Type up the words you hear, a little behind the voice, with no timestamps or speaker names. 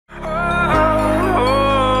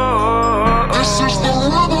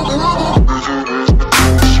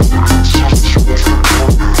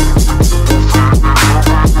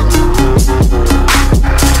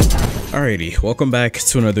Alrighty, welcome back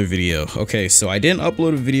to another video. Okay, so I didn't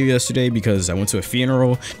upload a video yesterday because I went to a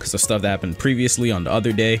funeral because of stuff that happened previously on the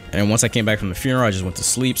other day, and once I came back from the funeral I just went to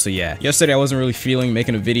sleep. So yeah, yesterday I wasn't really feeling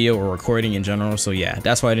making a video or recording in general, so yeah,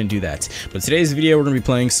 that's why I didn't do that. But today's video we're gonna be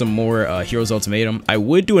playing some more Heroes Ultimatum. I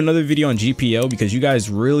would do another video on GPO because you guys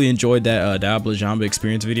really enjoyed that Diablo Jamba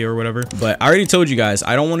experience video or whatever, but I already told you guys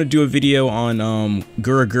I don't want to do a video on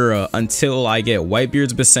Gura Gura until I get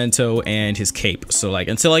Whitebeard's Vento and his cape. So like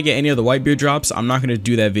until I get any of the Whitebeard drops, I'm not gonna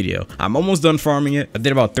do that video. I'm almost done farming it. I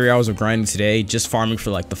did about 3 hours of grinding today, just farming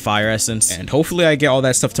for like the fire essence, and hopefully I get all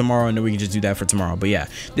that stuff tomorrow and then we can just do that for tomorrow. But yeah,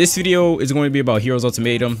 this video is going to be about Heroes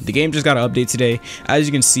Ultimatum. The game just got an update today. As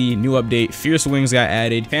you can see, new update, Fierce Wings got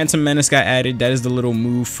added, Phantom Menace got added. That is the little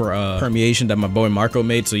move for permeation that my boy Marco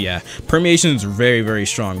made. So yeah, permeation is very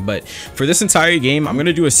strong. But for this entire game, I'm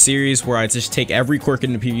gonna do a series where I just take every quirk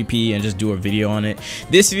into PvP and just do a video on it.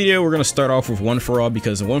 This video we're gonna start off with One For All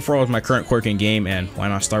because One For All is my current quirk in game, and why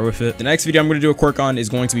not start with it? The next video I'm going to do a quirk on is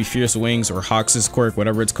going to be Fierce Wings, or Hawks' quirk,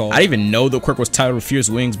 whatever it's called. I didn't even know the quirk was titled Fierce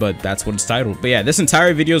Wings, but that's what it's titled. But yeah, this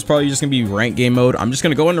entire video is probably just going to be ranked game mode. I'm just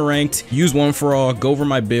going to go into ranked, use One For All, go over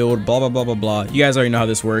my build, blah blah blah. You guys already know how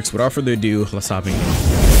this works. Without further ado, let's hop in.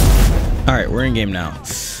 Alright, we're in game now.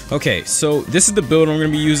 Okay, so this is the build I'm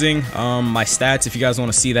going to be using. My stats, if you guys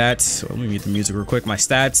want to see that. So let me mute the music real quick. My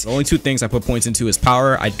stats, the only two things I put points into is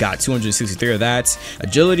power. I got 263 of that.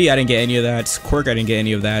 Agility, I didn't get any of that. Quirk, I didn't get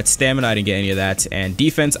any of that. Stamina, I didn't get any of that. And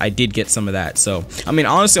defense, I did get some of that. So, I mean,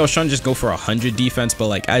 honestly, I was trying to just go for 100 defense, but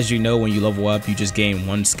like, as you know, when you level up, you just gain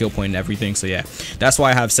 1 skill point and everything. So yeah, that's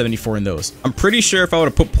why I have 74 in those. I'm pretty sure if I would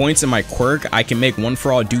have put points in my quirk, I can make One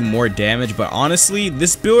For All do more damage. But honestly,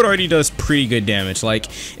 this build already does pretty good damage. Like,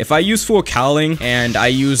 if I use full cowling and I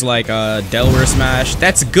use like a Delaware Smash,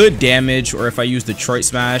 that's good damage. Or if I use Detroit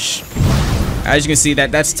Smash, as you can see,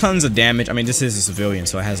 that's tons of damage. I mean, this is a civilian,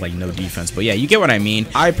 so it has like no defense, but yeah, you get what I mean.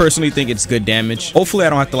 I personally think it's good damage. Hopefully I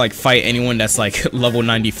don't have to like fight anyone that's like level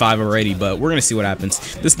 95 already, but we're gonna see what happens.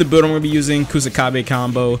 This is the build I'm gonna be using: Kusakabe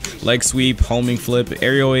combo, leg sweep, homing flip,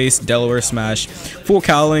 aerial ace, Delaware Smash, full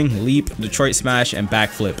cowling, leap, Detroit Smash, and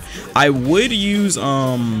backflip. I would use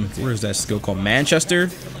where is that skill called? Manchester.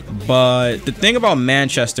 But the thing about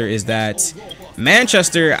Manchester is that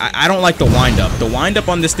Manchester, I don't like the wind up. The wind up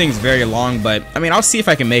on this thing is very long, but I mean, I'll see if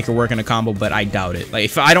I can make it work in a combo, but I doubt it. Like,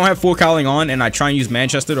 if I don't have full cowling on and I try and use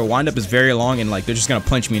Manchester, the wind up is very long and like they're just gonna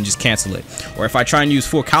punch me and just cancel it. Or if I try and use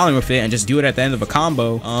full cowling with it and just do it at the end of a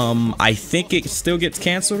combo, I think it still gets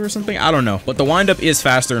canceled or something. I don't know, but the wind up is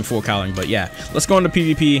faster in full cowling. But yeah, let's go into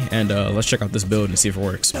PvP and let's check out this build and see if it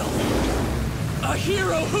works. A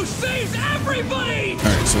hero who saves everybody!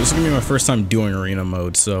 Alright, so this is gonna be my first time doing arena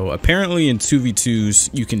mode. So apparently in 2v2s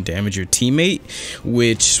you can damage your teammate,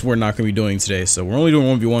 which we're not gonna be doing today. So we're only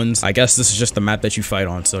doing 1v1s. I guess this is just the map that you fight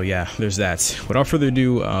on. So yeah, there's that. Without further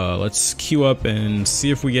ado, let's queue up and see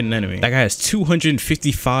if we get an enemy. That guy has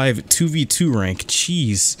 255 2v2 rank.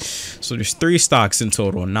 Jeez. So there's 3 stocks in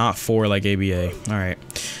total, not 4 like ABA. Alright,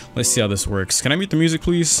 let's see how this works. Can I mute the music,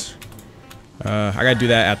 please? I gotta do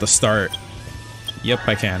that at the start. Yep,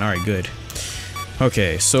 I can. Alright, good.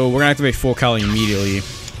 Okay, so we're gonna activate full cowling immediately.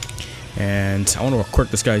 And I wonder what quirk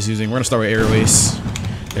this guy's using. We're gonna start with aerial ace.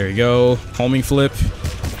 There we go. Homing flip.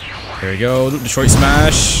 There we go. Detroit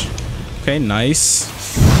Smash. Okay, nice.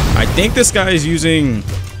 I think this guy is using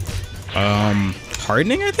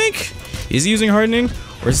hardening, I think? Is he using hardening?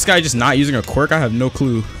 Or is this guy just not using a quirk? I have no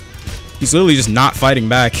clue. He's literally just not fighting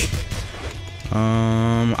back.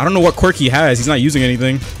 I don't know what quirk he has. He's not using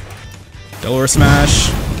anything. Delaware Smash.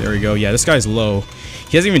 There we go. Yeah, this guy's low.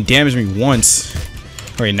 He hasn't even damaged me once.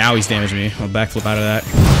 Alright, now he's damaged me. I'll backflip out of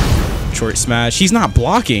that. Detroit Smash. He's not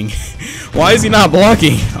blocking. Why is he not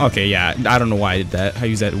blocking? Okay, yeah. I don't know why I did that. I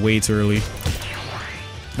used that way too early.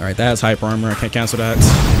 Alright, that has hyper armor. I can't cancel that.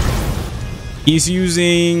 He's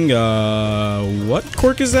using what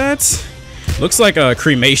quirk is that? Looks like a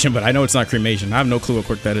cremation, but I know it's not cremation. I have no clue what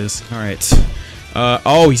quirk that is. Alright.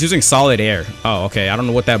 Oh, he's using solid air. Oh, okay. I don't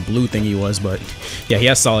know what that blue thingy was, but yeah, he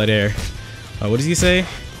has solid air. What does he say?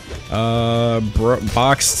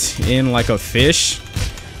 Boxed in like a fish.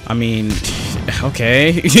 I mean,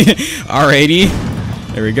 okay. Alrighty.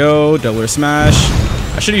 There we go. Delaware Smash.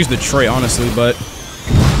 I should have used Detroit, honestly, but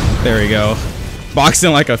there we go. Boxed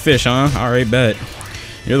in like a fish, huh? Alright, bet.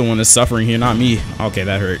 You're the one that's suffering here, not me. Okay,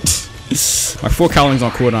 that hurt. My full cowling's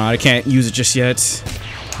on cooldown. I can't use it just yet.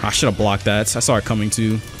 I should have blocked that. I saw it coming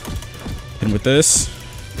too. And with this,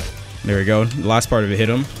 there we go. The last part of it hit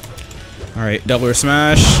him. All right, Delaware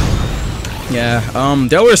Smash. Yeah,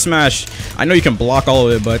 Delaware Smash. I know you can block all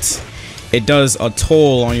of it, but it does a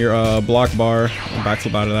toll on your block bar.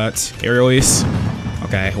 Backflip out of that. Aerial ace.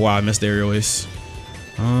 Okay, wow, I missed the aerial ace.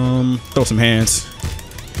 Throw some hands.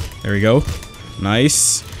 There we go.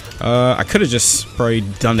 Nice. I could have just probably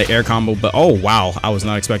done the air combo, but oh wow, I was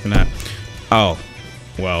not expecting that. Oh,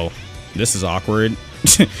 well, this is awkward.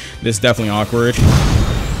 This is definitely awkward.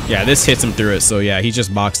 Yeah, this hits him through it, so yeah, he's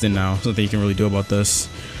just boxed in now. There's nothing you can really do about this.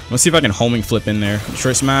 Let's see if I can homing flip in there.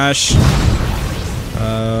 Short smash.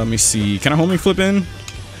 Let me see. Can I homing flip in?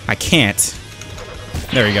 I can't.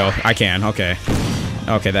 There we go. I can. Okay.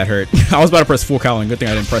 Okay, that hurt. I was about to press full cowling. Good thing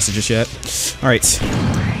I didn't press it just yet. Alright.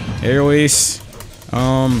 Aerial ace.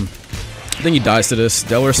 I think he dies to this.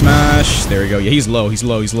 Delaware smash. There we go. Yeah, he's low. He's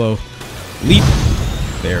low. He's low. Leap.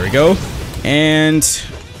 There we go. And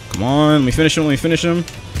come on. Let me finish him. Let me finish him.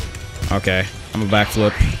 Okay. I'm a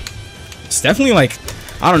backflip. It's definitely like,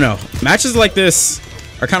 I don't know. Matches like this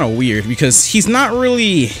are kind of weird because he's not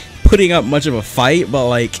really putting up much of a fight, but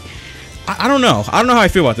like, I don't know. I don't know how I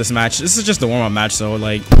feel about this match. This is just a warm-up match, so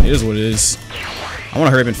like, it is what it is. I want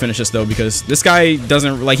to hurry up and finish this though because this guy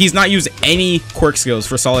doesn't, like, he's not used any quirk skills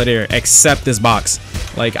for solid air except this box.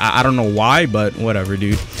 Like, I don't know why, but whatever,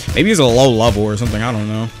 dude. Maybe he's a low level or something. I don't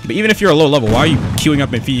know. But even if you're a low level, why are you queuing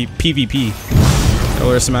up in PvP?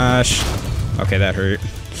 Delaware smash. Okay, that hurt.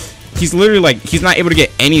 He's literally like, he's not able to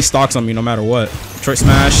get any stocks on me no matter what. Short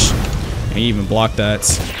smash. And he even blocked that.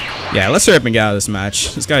 Yeah, let's hurry up and get out of this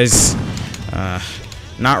match. This guy's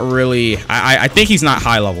not really, I think he's not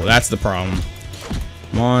high level. That's the problem.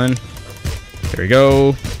 Come on. There we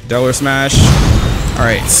go. Delaware smash.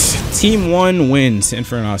 Alright. Team 1 wins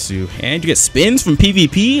Infernasu. And you get spins from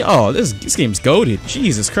PvP? Oh, this game's goated.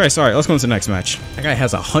 Jesus Christ. Alright, let's go into the next match. That guy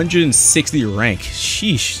has 160 rank.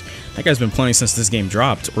 Sheesh. That guy's been playing since this game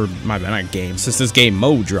dropped. Or, my bad, not game. Since this game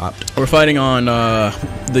mode dropped. We're fighting on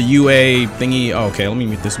the UA thingy. Oh, okay, let me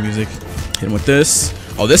mute this music. Hit him with this.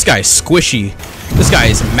 Oh, this guy's squishy. This guy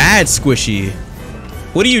is mad squishy.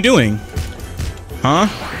 What are you doing? Huh?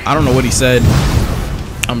 I don't know what he said.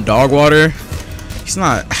 I'm dog water. He's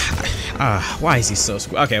not. Why is he so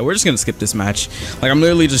okay, we're just gonna skip this match. Like, I'm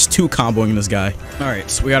literally just two comboing this guy.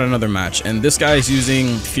 Alright, so we got another match, and this guy is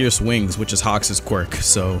using Fierce Wings, which is Hox's quirk.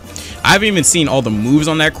 So I haven't even seen all the moves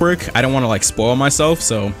on that quirk. I don't want to like spoil myself,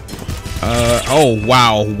 so oh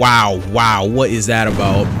wow, what is that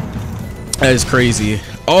about? That is crazy.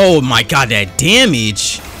 Oh my god, that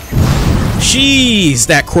damage. Jeez,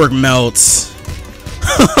 that quirk melts.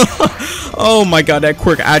 Oh my god, that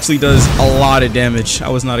quirk actually does a lot of damage. I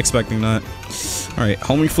was not expecting that. Alright,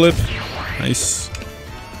 homing flip. Nice.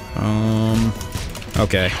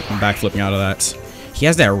 Okay, I'm back flipping out of that. He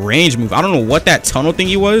has that range move. I don't know what that tunnel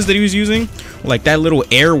thingy was that he was using. Like that little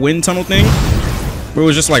air wind tunnel thing. Where it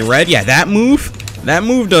was just like red. Yeah, that move. That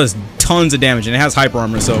move does tons of damage and it has hyper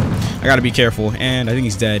armor, so I gotta be careful. And I think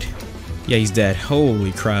he's dead. Yeah, he's dead.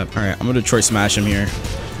 Holy crap. Alright, I'm gonna Detroit smash him here.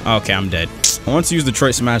 Okay, I'm dead. I want to use the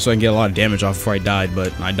Detroit smash so I can get a lot of damage off before I died,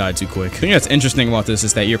 but I died too quick. The thing that's interesting about this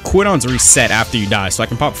is that your cooldowns reset after you die, so I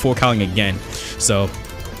can pop full cowling again. So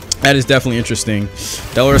that is definitely interesting.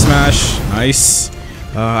 Delaware smash, nice.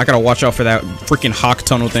 I gotta watch out for that freaking hawk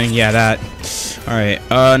tunnel thing. Yeah, that. All right,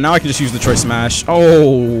 now I can just use the Detroit smash.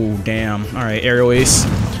 Oh damn. All right, aerial ace.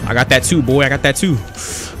 I got that too, boy. I got that too.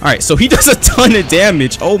 All right, so he does a ton of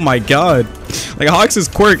damage. Oh my god. Like Hawk's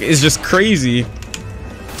quirk is just crazy.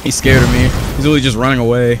 He's scared of me. He's really just running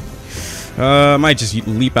away. I might just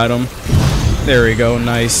leap at him. There we go.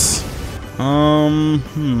 Nice. Let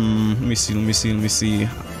me see.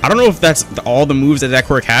 I don't know if that's all the moves that that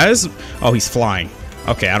quirk has. Oh, he's flying.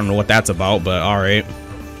 Okay, I don't know what that's about, but all right.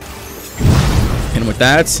 And with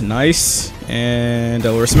that, nice. And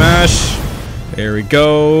Delaware smash. There we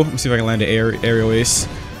go. Let me see if I can land an aerial ace.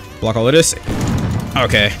 Block all of this.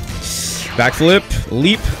 Okay. Backflip.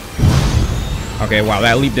 Leap. Okay, wow,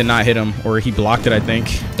 that leap did not hit him, or he blocked it, I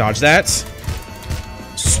think. Dodge that.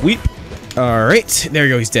 Sweep. All right, there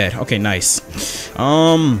you go, he's dead. Okay, nice.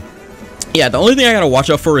 Yeah, the only thing I gotta watch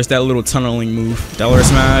out for is that little tunneling move. Delaware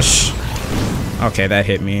smash. Okay, that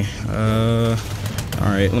hit me. All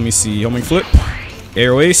right, let me see. Homing flip.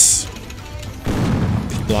 Air ace.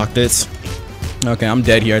 Blocked it. Okay, I'm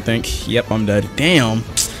dead here, I think. Yep, I'm dead. Damn.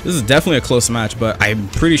 This is definitely a close match, but I'm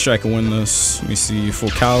pretty sure I can win this. Let me see. Full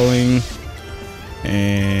cowling.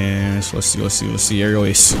 And so let's see. Aerial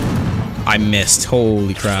ace. I missed.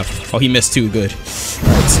 Holy crap. Oh, he missed too. Good.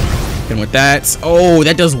 Alright. And with that. Oh,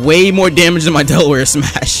 that does way more damage than my Delaware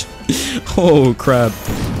smash. Oh, crap.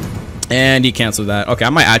 And he canceled that. Okay,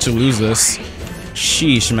 I might actually lose this.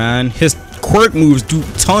 Sheesh, man. His quirk moves do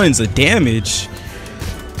tons of damage.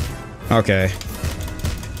 Okay.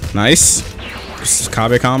 Nice. This is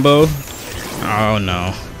Kabe combo. Oh,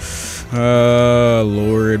 no.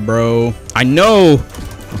 Lord, bro. I know.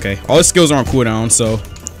 Okay, all his skills are on cooldown, so.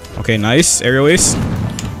 Okay, nice. Aerial ace.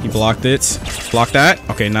 He blocked it. Block that.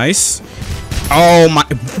 Okay, nice. Oh my.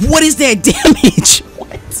 What is that damage?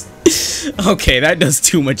 What? Okay, that does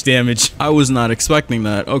too much damage. I was not expecting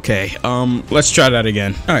that. Okay, let's try that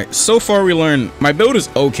again. All right, so far we learned my build is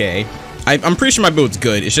okay. I'm pretty sure my build's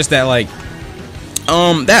good. It's just that, like,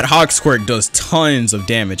 that Hog Squirt does tons of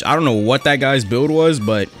damage. I don't know what that guy's build was,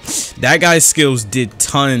 but that guy's skills did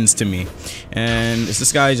tons to me. And is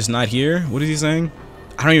this guy just not here? What is he saying?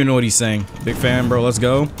 I don't even know what he's saying. Big fan, bro. Let's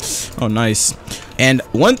go. Oh, nice. And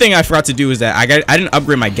one thing I forgot to do is that I didn't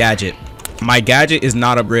upgrade my gadget. My gadget is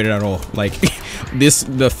not upgraded at all. Like,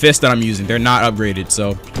 the fist that I'm using, they're not upgraded.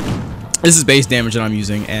 So this is base damage that I'm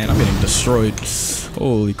using, and I'm getting destroyed.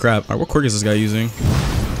 Holy crap. All right, what quirk is this guy using?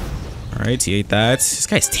 All right, he ate that. This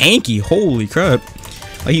guy's tanky. Holy crap.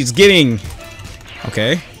 Like, he's getting...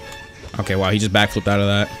 Okay. Okay, wow, he just backflipped out of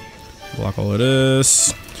that. Block all of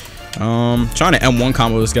this. Trying to M1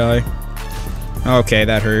 combo this guy. Okay,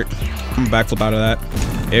 that hurt. I'm gonna backflip out of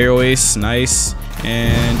that. Aerial ace, nice.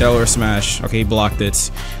 And Delaware smash. Okay, he blocked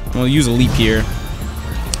it. I'm gonna use a leap here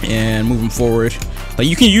and move him forward. Like,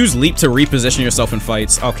 you can use leap to reposition yourself in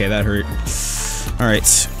fights. Okay, that hurt. All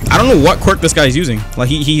right, I don't know what quirk this guy's using. Like,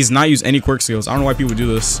 he's not used any quirk skills. I don't know why people do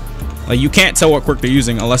this. Like, you can't tell what quirk they're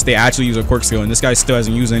using unless they actually use a quirk skill, and this guy still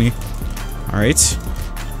hasn't used any. All right.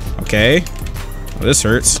 Okay. Oh, this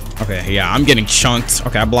hurts. Okay, yeah, I'm getting chunked.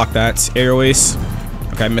 Okay, I blocked that. Aerial ace.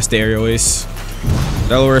 Okay, I missed the aerial ace.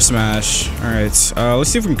 Delaware smash. All right, let's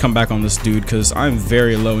see if we can come back on this dude, because I'm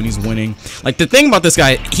very low and he's winning. Like, the thing about this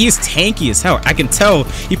guy, he's tanky as hell. I can tell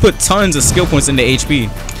he put tons of skill points into HP.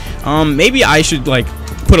 Maybe I should, like,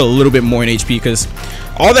 put a little bit more in HP, because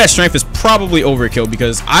all that strength is probably overkill,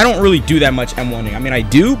 because I don't really do that much M1ing. I mean, I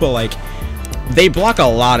do, but, like, they block a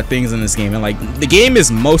lot of things in this game, and, like, the game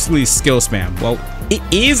is mostly skill spam. Well, it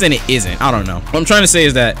is and it isn't. I don't know. What I'm trying to say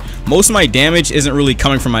is that most of my damage isn't really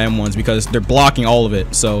coming from my M1s, because they're blocking all of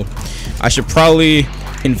it. So I should probably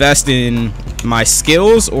invest in my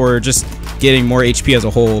skills or just getting more HP as a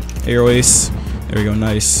whole. Aerial ace. There we go.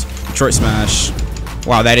 Nice. Detroit smash.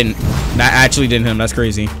 Wow, that actually didn't hit him. That's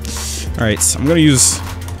crazy. All right, I'm gonna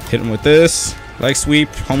hit him with this leg sweep,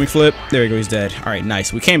 homie flip. There we go. He's dead. All right,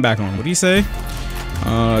 nice. We came back on. What do you say?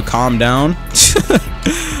 Calm down.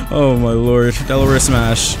 Oh my lord. Delaware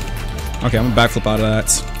smash. Okay, I'm gonna backflip out of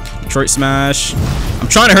that. Detroit smash. I'm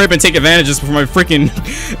trying to hurry up and take advantage just before my freaking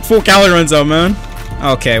full calorie runs out, man.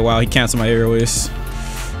 Okay, wow, he canceled my aerial ace.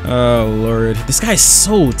 Oh lord, this guy's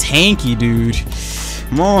so tanky, dude.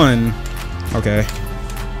 Come on. Okay.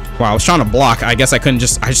 Wow, I was trying to block. I guess I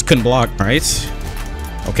just couldn't block. All right.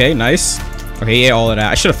 Okay, nice. Okay, yeah, all of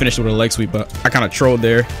that. I should have finished it with a leg sweep, but I kind of trolled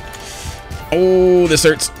there. Oh, this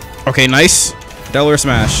hurts. Okay, nice. Delaware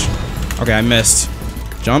smash. Okay, I missed.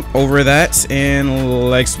 Jump over that and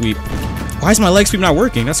leg sweep. Why is my leg sweep not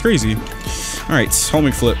working? That's crazy. All right,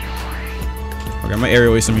 homing flip. Okay, my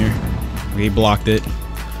aerial ace him here. Okay, he blocked it.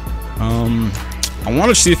 I want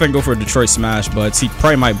to see if I can go for a Detroit smash, but he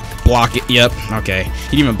probably might block it. Yep. Okay,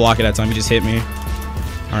 he didn't even block it that time. He just hit me.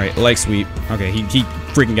 All right, leg sweep. Okay, he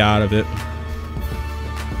freaking got out of it.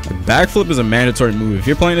 Backflip is a mandatory move. If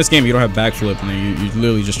you're playing this game, you don't have backflip, and you're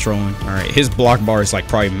literally just trolling. All right, his block bar is like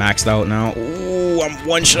probably maxed out now. Ooh, I'm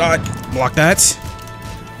one shot. Block that.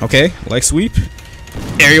 Okay, leg sweep.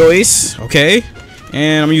 Aerial ace. Okay,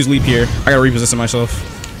 and I'm gonna use leap here. I gotta reposition myself.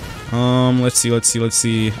 Let's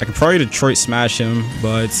see. I can probably Detroit smash him,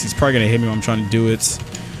 but he's probably gonna hit me when I'm trying to do it.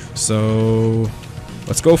 So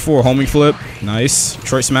let's go for homing flip. Nice.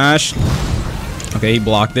 Detroit smash. Okay, he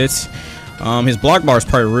blocked it. His block bar is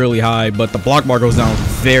probably really high, but the block bar goes down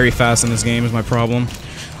very fast in this game is my problem.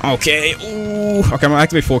 Okay. Ooh. Okay, I'm gonna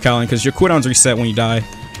activate full cowling because your cooldowns reset when you die.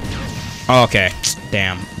 Okay.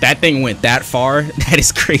 Damn. That thing went that far. That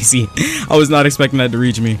is crazy. I was not expecting that to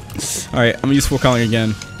reach me. Alright, I'm gonna use full cowling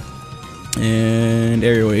again. And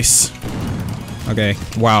aerial ace. Okay.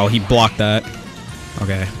 Wow, he blocked that.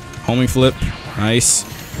 Okay. Homing flip. Nice.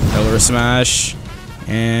 Delaware smash.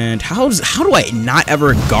 And how do I not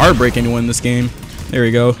ever guard break anyone in this game? There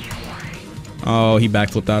we go. Oh, he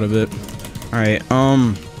backflipped out of it. Alright,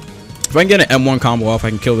 if I can get an M1 combo off, I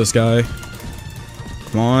can kill this guy.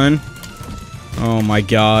 Come on. Oh my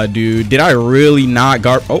god, dude. Did I really not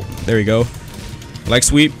guard? Oh, there we go. Leg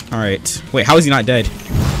sweep. Alright. Wait, how is he not dead?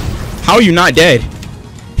 How are you not dead?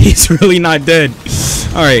 He's really not dead.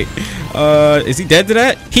 Alright. Is he dead to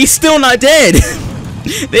that? He's still not dead.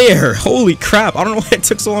 There. Holy crap. I don't know why it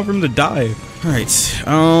took so long for him to die. Alright.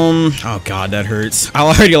 Oh god, that hurts. I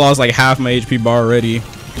already lost like half my HP bar already.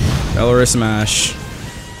 Delaware smash.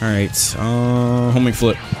 Alright, homing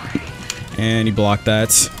flip. And he blocked that.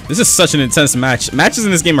 This is such an intense match. Matches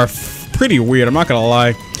in this game are pretty weird, I'm not gonna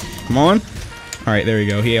lie. Come on. Alright, there we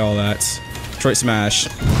go. He ate all that. Detroit smash.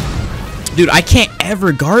 Dude, I can't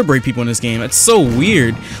ever guard break people in this game. It's so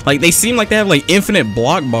weird. Like, they seem like they have, like, infinite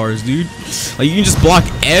block bars, dude. Like, you can just block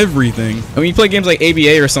everything. When you play games like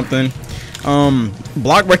ABA or something,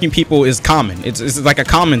 block breaking people is common. It's like a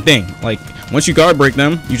common thing. Like, once you guard break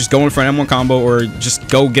them, you just go in for an M1 combo or just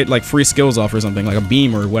go get, like, free skills off or something, like a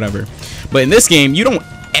beam or whatever. But in this game, you don't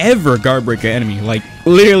ever guard break an enemy. Like,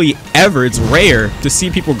 literally ever. It's rare to see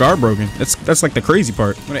people guard broken. That's like the crazy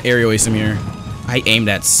part. I'm gonna aerial ace him here. I aimed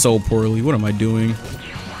at so poorly. What am I doing?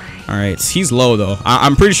 Alright, he's low though.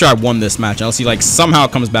 I'm pretty sure I won this match unless he like somehow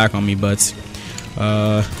comes back on me, but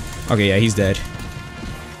okay, yeah, he's dead.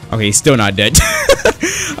 Okay, he's still not dead.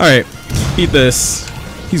 Alright, eat this.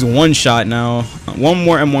 He's one shot now. One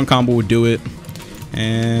more M1 combo would do it.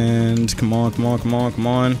 And come on, come on, come on, come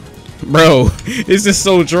on. Bro, this is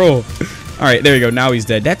so troll. Alright, there we go. Now he's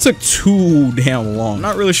dead. That took too damn long. I'm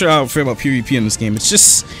not really sure how I feel about PvP in this game. It's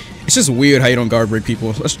just weird how you don't guard break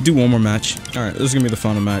people. Let's do one more match. Alright, this is gonna be the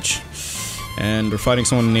final match. And we're fighting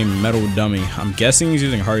someone named Metal Dummy. I'm guessing he's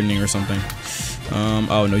using hardening or something.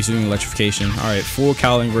 Oh no, he's using electrification. Alright, full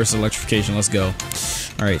cowling versus electrification. Let's go.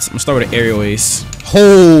 Alright, so I'm gonna start with an aerial ace.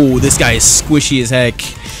 Oh, this guy is squishy as heck.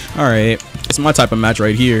 Alright, it's my type of match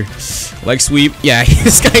right here. Leg sweep. Yeah,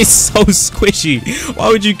 this guy is so squishy. Why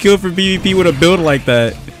would you kill for PvP with a build like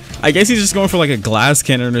that? I guess he's just going for like a glass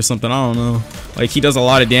cannon or something. I don't know. Like, he does a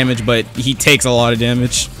lot of damage, but he takes a lot of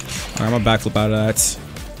damage. Alright, I'm gonna backflip out of that.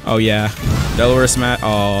 Oh, yeah. Delaware smash.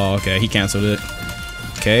 Oh, okay. He canceled it.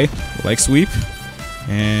 Okay. Leg sweep.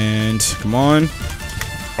 And come on.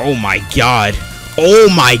 Oh, my God. Oh,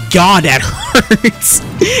 my God. That hurts.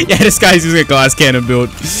 Yeah, this guy's using a glass cannon build.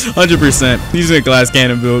 100%. He's using a glass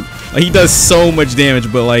cannon build. Like, he does so much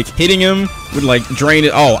damage, but, like, hitting him would, like, drain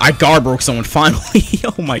it. Oh, I guard broke someone finally.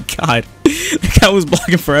 Oh, my God. That guy was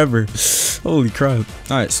blocking forever. Holy crap.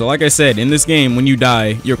 Alright, so like I said, in this game, when you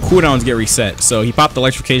die, your cooldowns get reset. So he popped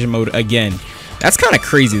electrification mode again. That's kind of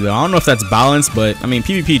crazy, though. I don't know if that's balanced, but, I mean,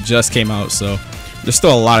 PvP just came out, so there's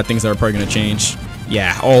still a lot of things that are probably going to change.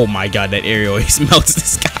 Yeah, oh my God, that aerial ace melts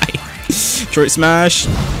this guy. Detroit smash.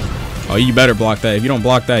 Oh, you better block that. If you don't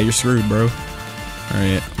block that, you're screwed, bro.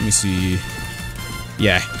 Alright, let me see.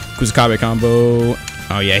 Yeah, Kusakabe combo.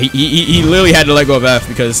 Oh, yeah, he literally had to let go of F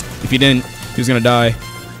because if he didn't, he was going to die.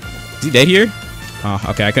 Is he dead here? Oh,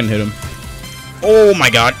 okay, I couldn't hit him. Oh my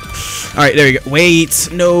God. Alright, there we go. Wait,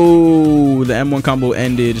 no. The M1 combo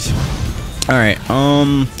ended. Alright,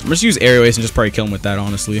 I'm just use aerial ace and just probably kill him with that,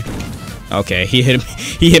 honestly. Okay, he hit him.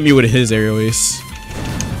 He hit me with his aerial ace.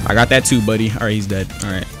 I got that too, buddy. Alright, he's dead.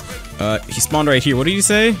 Alright. He spawned right here. What did he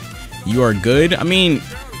say? You are good? I mean,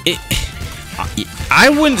 I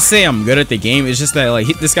wouldn't say I'm good at the game. It's just that, like,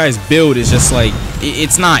 this guy's build is just, like,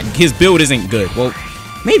 it's not, his build isn't good. Well,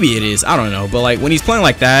 maybe it is. I don't know. But, like, when he's playing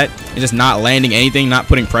like that and just not landing anything, not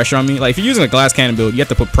putting pressure on me. Like, if you're using a glass cannon build, you have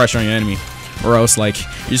to put pressure on your enemy. Or else, like,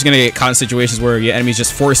 you're just going to get caught in situations where your enemy's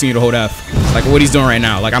just forcing you to hold F. Like what he's doing right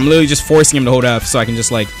now. Like, I'm literally just forcing him to hold F so I can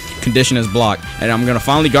just, like, condition his block. And I'm going to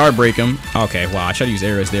finally guard break him. Okay, wow. I tried to use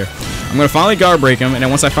arrows there. I'm going to finally guard break him. And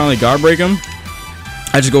then once I finally guard break him,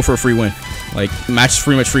 I just go for a free win. Like, match is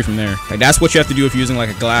pretty much free from there. Like, that's what you have to do if you're using,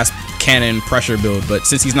 like, a glass cannon pressure build. But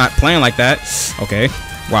since he's not playing like that, okay.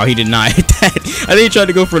 Wow, he did not hit that. I think he tried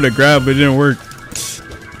to go for the grab, but it didn't work.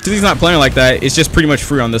 Since he's not playing like that, it's just pretty much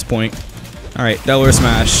free on this point. Alright, Delaware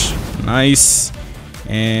smash. Nice.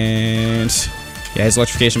 And yeah, his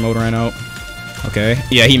electrification mode ran out. Okay.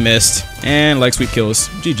 Yeah, he missed. And leg sweep kills.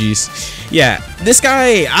 GG's. Yeah, this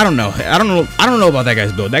guy, I don't know. I don't know about that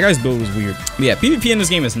guy's build. That guy's build was weird. But yeah, PvP in this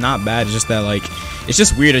game is not bad. It's just that, like, it's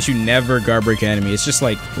just weird that you never guard break an enemy. It's just,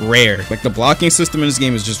 like, rare. Like, the blocking system in this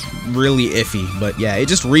game is just really iffy. But yeah, it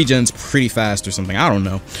just regens pretty fast or something. I don't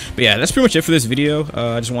know. But yeah, that's pretty much it for this video.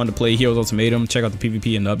 I just wanted to play Heroes Ultimatum, check out the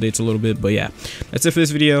PvP and the updates a little bit. But yeah, that's it for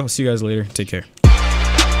this video. I'll see you guys later. Take care.